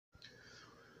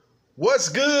What's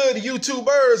good,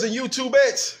 YouTubers and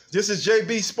YouTubettes? This is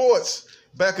JBsports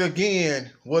back again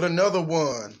with another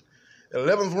one.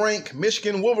 11th ranked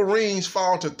Michigan Wolverines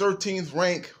fall to 13th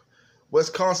ranked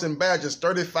Wisconsin Badgers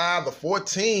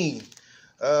 35-14.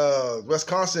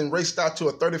 Wisconsin raced out to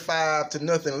a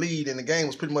 35-0 lead, and the game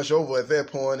was pretty much over at that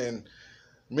point, and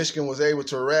Michigan was able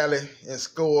to rally and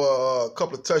score a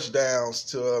couple of touchdowns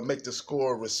to make the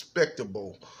score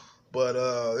respectable. But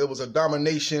it was a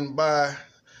domination by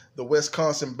the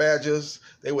Wisconsin Badgers.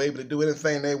 They were able to do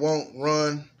anything they want,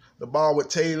 run the ball with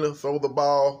Taylor, throw the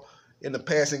ball in the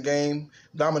passing game,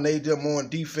 dominate them on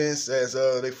defense as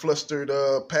they flustered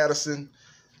Patterson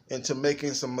into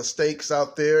making some mistakes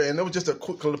out there. And it was just a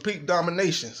complete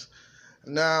domination.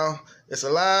 Now, it's a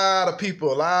lot of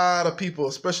people,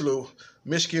 especially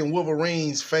Michigan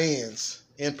Wolverines fans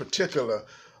in particular,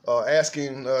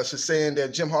 saying that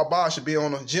Jim Harbaugh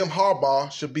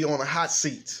should be on a hot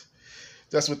seat.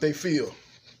 That's what they feel.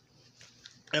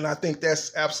 And I think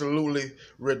that's absolutely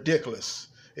ridiculous.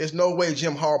 There's no way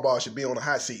Jim Harbaugh should be on a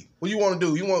hot seat. What do you want to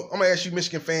do? I'm going to ask you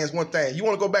Michigan fans one thing. You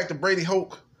want to go back to Brady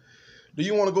Hoke? Do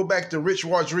you want to go back to Rich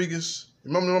Rodriguez?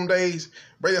 Remember them days?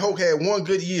 Brady Hoke had one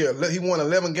good year. He won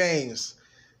 11 games.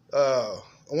 In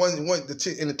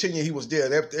the 10 year he was there.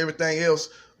 Everything else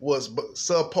was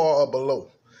subpar or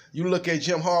below. You look at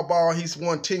Jim Harbaugh, he's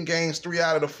won 10 games, 3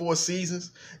 out of the 4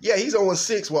 seasons. Yeah, he's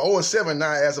 0-6, well, 0-7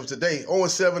 now as of today.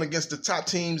 0-7 against the top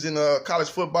teams in college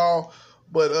football.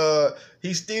 But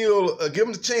he's still, give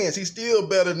him the chance, he's still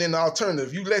better than the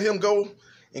alternative. You let him go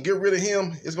and get rid of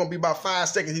him, it's going to be about 5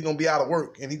 seconds, he's going to be out of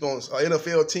work. And an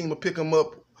NFL team will pick him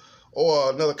up,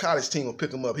 or another college team will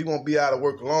pick him up. He won't be out of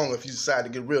work long if you decide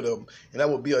to get rid of him. And that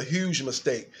would be a huge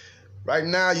mistake. Right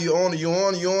now, you're on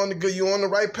the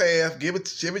right path. Give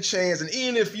it a chance. And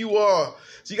even if you are,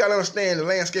 so you got to understand the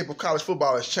landscape of college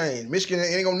football has changed. Michigan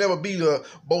ain't gonna never be the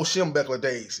Bo Schembechler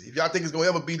days. If y'all think it's gonna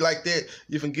ever be like that,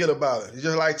 you forget about it. It's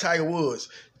just like Tiger Woods.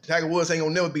 Tiger Woods ain't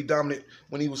gonna never be dominant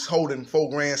when he was holding 4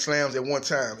 Grand Slams at one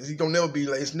time. It's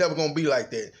never gonna be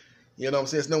like that. You know what I'm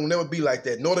saying? It's gonna never be like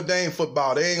that. Notre Dame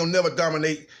football, they ain't gonna never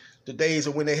dominate the days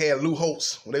of when they had Lou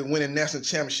Holtz, when they were winning national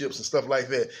championships and stuff like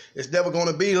that. It's never going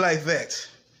to be like that.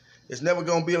 It's never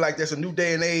going to be like that. It's a new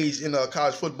day and age in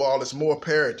college football. It's more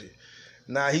parity.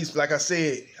 Now, he's, like I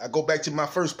said, I go back to my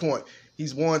first point.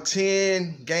 He's won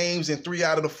 10 games in 3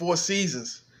 out of the 4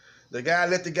 seasons.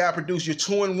 Let the guy produce. You're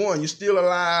 2-1. You're still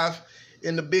alive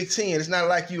in the Big Ten. It's not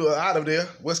like you are out of there.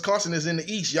 Wisconsin is in the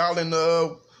East. Y'all in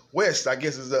the West, I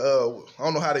guess, is I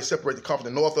don't know how they separate the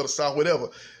conference, the North or the South, whatever.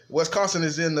 Wisconsin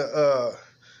is in the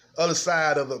other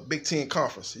side of the Big Ten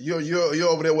conference. You're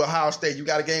over there with Ohio State. You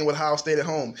got a game with Ohio State at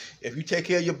home. If you take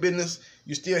care of your business,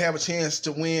 you still have a chance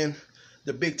to win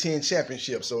the Big Ten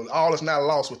championship. So all is not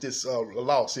lost with this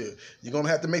loss here. You're gonna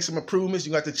have to make some improvements.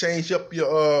 You're gonna have to change up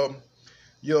your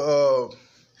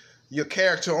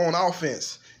character on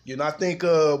offense. You know, I think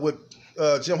with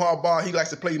Jim Harbaugh, he likes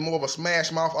to play more of a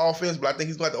smash mouth offense, but I think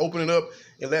he's going to have to open it up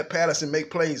and let Patterson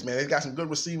make plays, man. He's got some good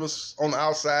receivers on the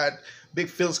outside, big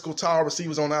physical, tall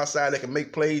receivers on the outside that can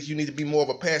make plays. You need to be more of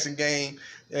a passing game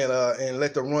and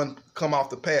let the run come off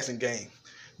the passing game.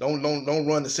 Don't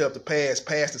run to set up the pass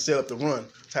to set up the run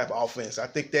type of offense. I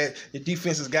think that the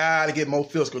defense has got to get more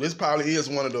physical. This probably is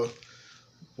one of the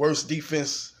worst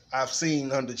defense I've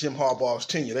seen under Jim Harbaugh's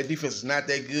tenure. That defense is not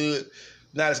that good.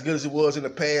 Not as good as it was in the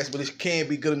past, but it can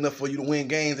be good enough for you to win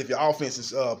games if your offense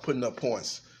is putting up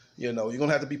points. You know, you're going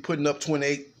to have to be putting up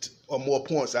 28 or more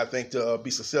points, I think, to be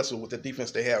successful with the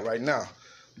defense they have right now.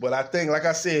 But I think, like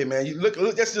I said, man,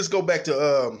 let's just go back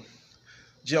to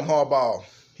Jim Harbaugh.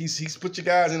 He's put you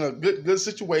guys in a good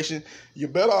situation. You're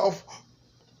better off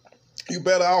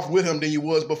with him than you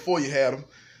was before you had him.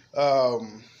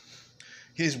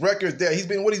 His record there, he's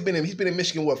been in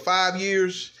Michigan, 5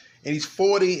 years? And he's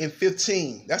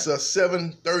 40-15. That's a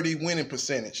 .730 winning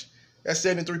percentage. That's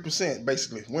 73%,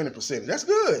 basically, winning percentage. That's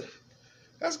good.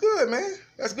 That's good, man.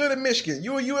 That's good in Michigan.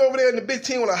 You over there in the Big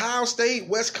Ten with Ohio State,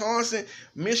 Wisconsin,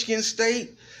 Michigan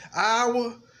State,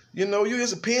 Iowa. You know, you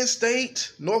is a Penn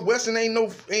State. Northwestern ain't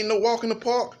no walk in the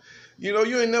park. You know,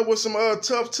 you in there with some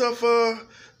tough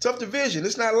division.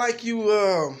 It's not like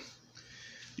you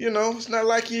it's not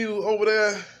like you over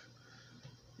there.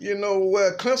 You know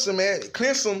where Clemson at? The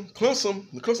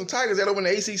Clemson Tigers at over in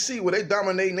the ACC where they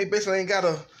dominate and they basically ain't got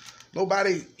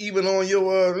nobody even on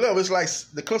your level. It's like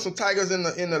the Clemson Tigers in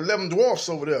the 11 dwarfs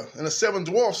over there, and the 7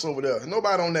 dwarfs over there.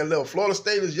 Nobody on that level. Florida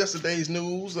State is yesterday's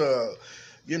news.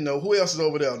 You know, who else is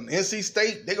over there? NC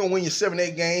State, they're gonna win you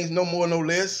 7-8 games, no more, no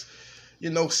less.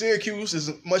 You know, Syracuse is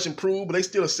much improved, but they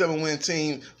still a 7-win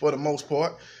team for the most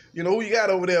part. You know, who you got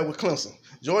over there with Clemson?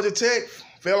 Georgia Tech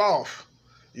fell off.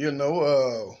 You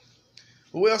know,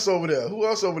 who else over there? Who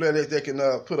else over there that can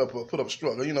put up a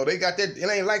struggle? You know, they got that. It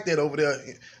ain't like that over there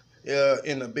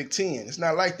in the Big Ten. It's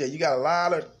not like that. You got a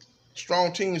lot of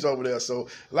strong teams over there. So,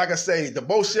 like I say, the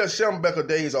Bo Schellenberger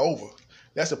days are over.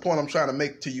 That's the point I'm trying to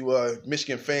make to you,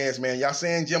 Michigan fans, man. Y'all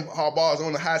saying Jim Harbaugh is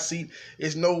on the hot seat?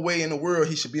 There's no way in the world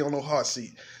he should be on no hot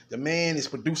seat. The man is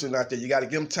producing out there. You got to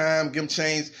give him time, give him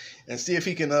change, and see if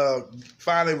he can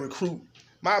finally recruit.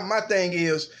 My thing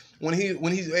is when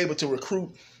he's able to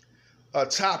recruit a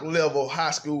top-level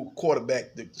high school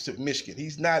quarterback to Michigan.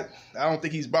 He's not. I don't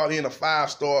think he's brought in a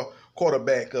 5-star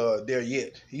quarterback there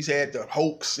yet. He's had the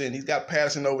Hoax, and he's got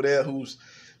Patterson over there, who's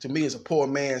to me is a poor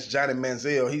man's Johnny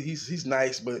Manziel. He's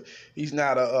nice, but he's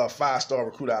not a 5-star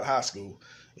recruit out of high school.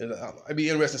 And it'd be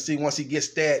interesting to see once he gets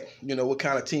that, you know, what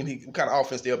kind of team, what kind of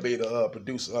offense they'll be able to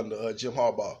produce under Jim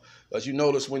Harbaugh. As you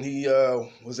notice, when he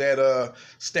was at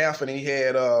Stanford and he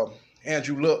had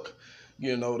Andrew Luck,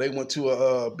 you know, they went to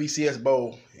a BCS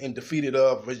Bowl and defeated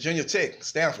Virginia Tech.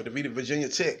 Stanford defeated Virginia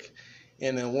Tech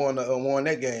and then won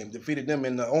that game, defeated them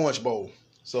in the Orange Bowl.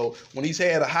 So when he's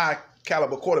had a high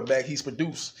caliber quarterback, he's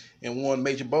produced and won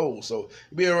major bowls. So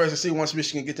it'll be interesting to see once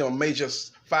Michigan get them a major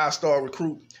 5-star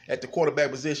recruit at the quarterback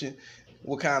position,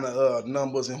 what kind of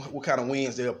numbers and what kind of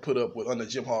wins they'll put up with under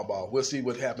Jim Harbaugh. We'll see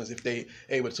what happens if they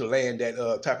able to land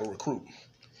that type of recruit.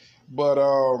 But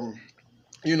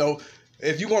you know,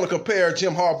 if you want to compare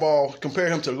Jim Harbaugh, compare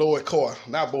him to Lloyd Carr,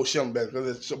 not Bo Schellenberger,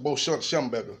 because it's Bo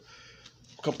Schellenberger.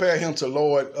 Compare him to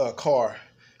Lloyd Carr.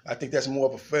 I think that's more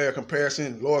of a fair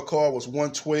comparison. Lloyd Carr was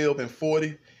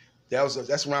 112-40.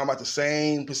 That's around about the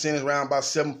same percentage, around about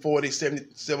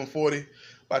 740,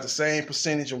 about the same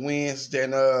percentage of wins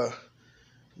than that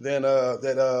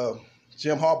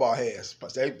Jim Harbaugh has.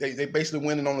 But they basically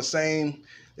winning on the same.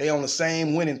 They on the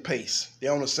same winning pace. They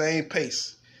on the same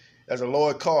pace as a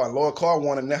Lloyd Carr. And Lloyd Carr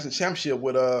won a national championship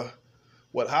with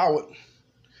Howard.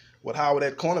 With Howard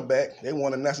at cornerback, they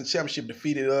won a national championship.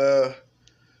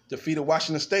 Defeated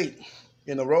Washington State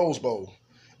in the Rose Bowl.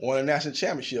 Won a national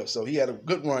championship. So he had a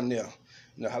good run there.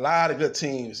 You know, a lot of good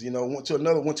teams. You know, went to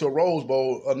a Rose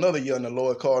Bowl another year in the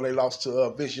Lloyd Carr. They lost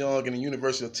to Vince Young and the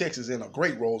University of Texas in a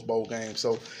great Rose Bowl game.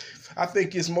 So I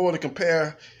think it's more to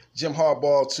compare Jim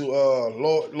Harbaugh to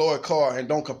Lloyd Carr and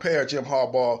don't compare Jim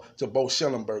Harbaugh to Bo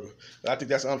Schellenberger. I think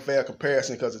that's an unfair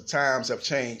comparison because the times have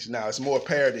changed now. It's more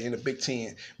parity in the Big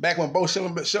Ten. Back when Bo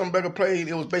Schellenberger played,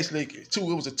 it was basically a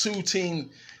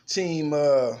two-team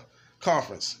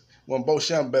conference. When Bo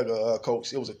Schellenberger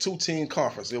coached, it was a 2-team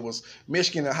conference. It was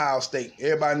Michigan and Ohio State.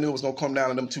 Everybody knew it was going to come down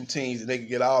to them 2 teams and they could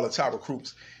get all the top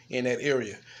recruits in that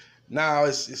area. Now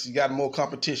you got more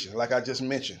competition, like I just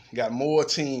mentioned. You got more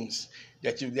teams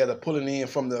that are pulling in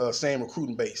from the same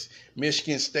recruiting base.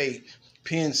 Michigan State,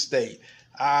 Penn State,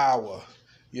 Iowa.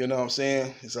 You know what I'm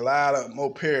saying? It's a lot of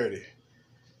more parity.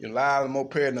 A lot of more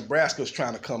parity. Nebraska's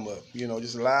trying to come up. You know,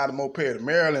 just a lot of more parity.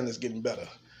 Maryland is getting better.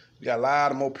 You got a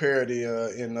lot of more parity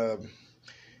in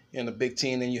the Big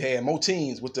Ten than you had. More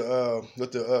teams with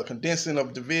the condensing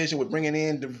of division, with bringing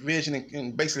in division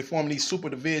and basically forming these super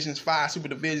divisions, 5 super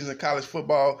divisions in college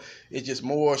football. It's just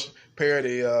more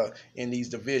parity in these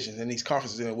divisions and these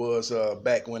conferences than it was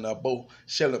back when Bo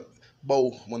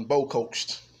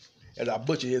coached. As I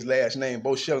butcher his last name,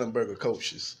 Bo Schellenberger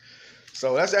coaches.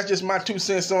 So that's just my 2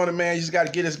 cents on it, man. You just got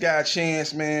to give this guy a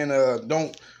chance, man.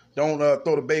 Don't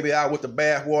throw the baby out with the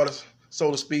bathwater, so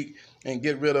to speak, and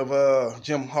get rid of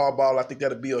Jim Harbaugh. I think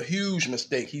that'll be a huge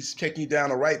mistake. He's taking you down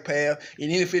the right path, and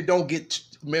even if it don't get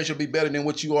measurably better than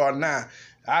what you are now,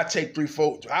 I'll take 10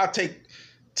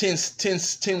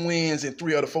 wins in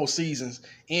 3 of the 4 seasons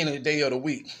in a day of the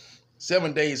week.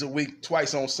 7 days a week,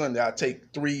 twice on Sunday. I'll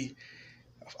take 3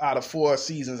 out of 4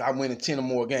 seasons. I win in 10 or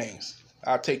more games.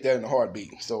 I'll take that in a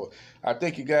heartbeat. So I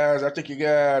think you guys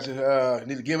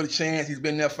need to give it a chance. He's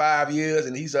been there 5 years,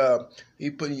 and he's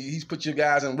put you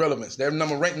guys in relevance. They're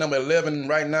ranked number 11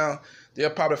 right now.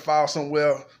 They'll probably fall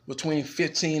somewhere between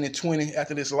 15 and 20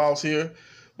 after this loss here.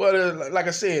 But like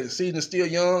I said, the season is still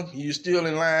young. You're still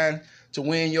in line to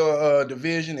win your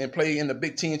division and play in the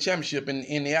Big Ten championship in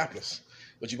Indianapolis.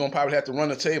 But you're going to probably have to run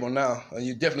the table now, and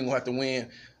you're definitely going to have to win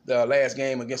the last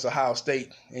game against Ohio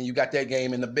State, and you got that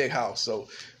game in the big house. So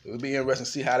it'll be interesting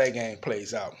to see how that game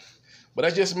plays out. But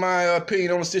that's just my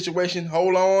opinion on the situation.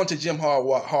 Hold on to Jim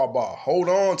Harbaugh. Hold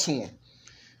on to him.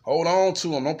 Hold on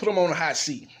to him. Don't put him on the hot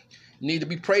seat. You need to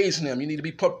be praising him. You need to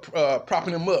be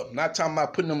propping him up. Not talking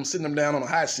about sitting him down on the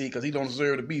hot seat because he don't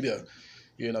deserve to be there.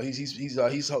 You know, he's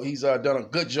done a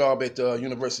good job at the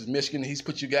University of Michigan. He's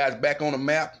put you guys back on the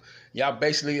map. Y'all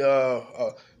basically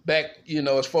back, you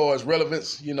know, as far as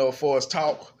relevance, you know, as far as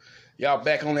talk. y'all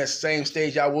back on that same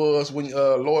stage y'all was when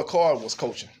Lloyd Carr was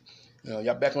coaching.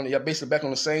 Y'all basically back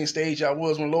on the same stage y'all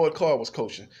was when Lloyd Carr was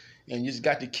coaching. And you just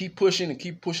got to keep pushing and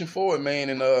keep pushing forward, man,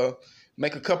 and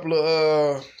make a couple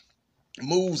of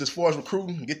moves as far as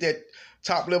recruiting, get that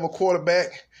top level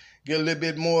quarterback, get a little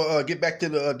bit more, get back to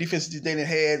the defenses they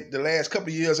had the last couple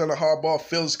of years under Harbaugh,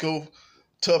 physical,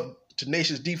 tough,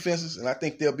 tenacious defenses, and I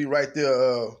think they'll be right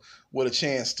there with a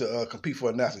chance to compete for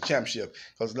a national championship.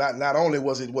 Because not only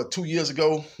was it 2 years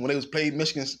ago when they played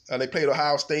Michigan, they played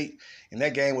Ohio State, and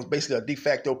that game was basically a de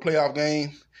facto playoff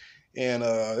game, and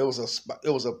it was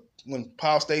when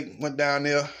Ohio State went down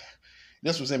there.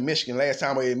 This was in Michigan. Last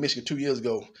time we were in Michigan 2 years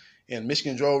ago. And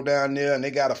Michigan drove down there, and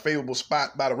they got a favorable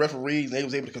spot by the referees, and they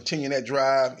was able to continue that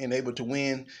drive and able to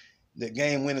win the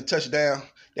game-winning touchdown.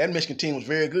 That Michigan team was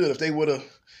very good. If they would have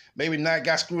maybe not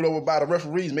got screwed over by the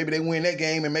referees, maybe they win that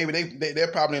game, and maybe they're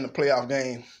probably in the playoff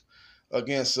game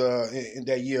against in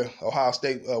that year Ohio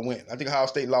State went. I think Ohio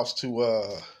State lost to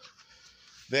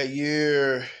that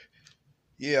year.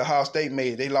 Yeah, Ohio State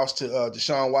made it. They lost to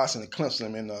Deshaun Watson and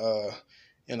Clemson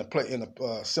in the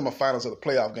semifinals of the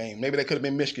playoff game. Maybe they could have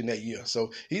been Michigan that year.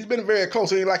 So he's been very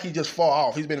close. It ain't like he just far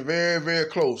off. He's been very, very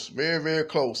close. Very, very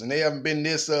close. And they haven't been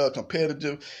this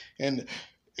competitive and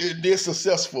this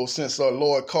successful since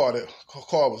Lloyd Carr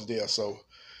was there. So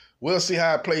we'll see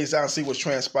how it plays out and see what's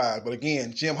transpired. But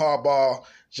again, Jim Harbaugh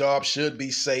job should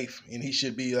be safe, and he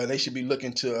should be. They should be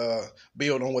looking to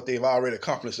build on what they've already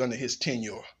accomplished under his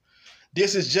tenure.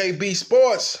 This is JB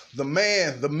Sports, the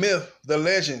man, the myth, the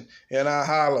legend, and I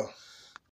holla.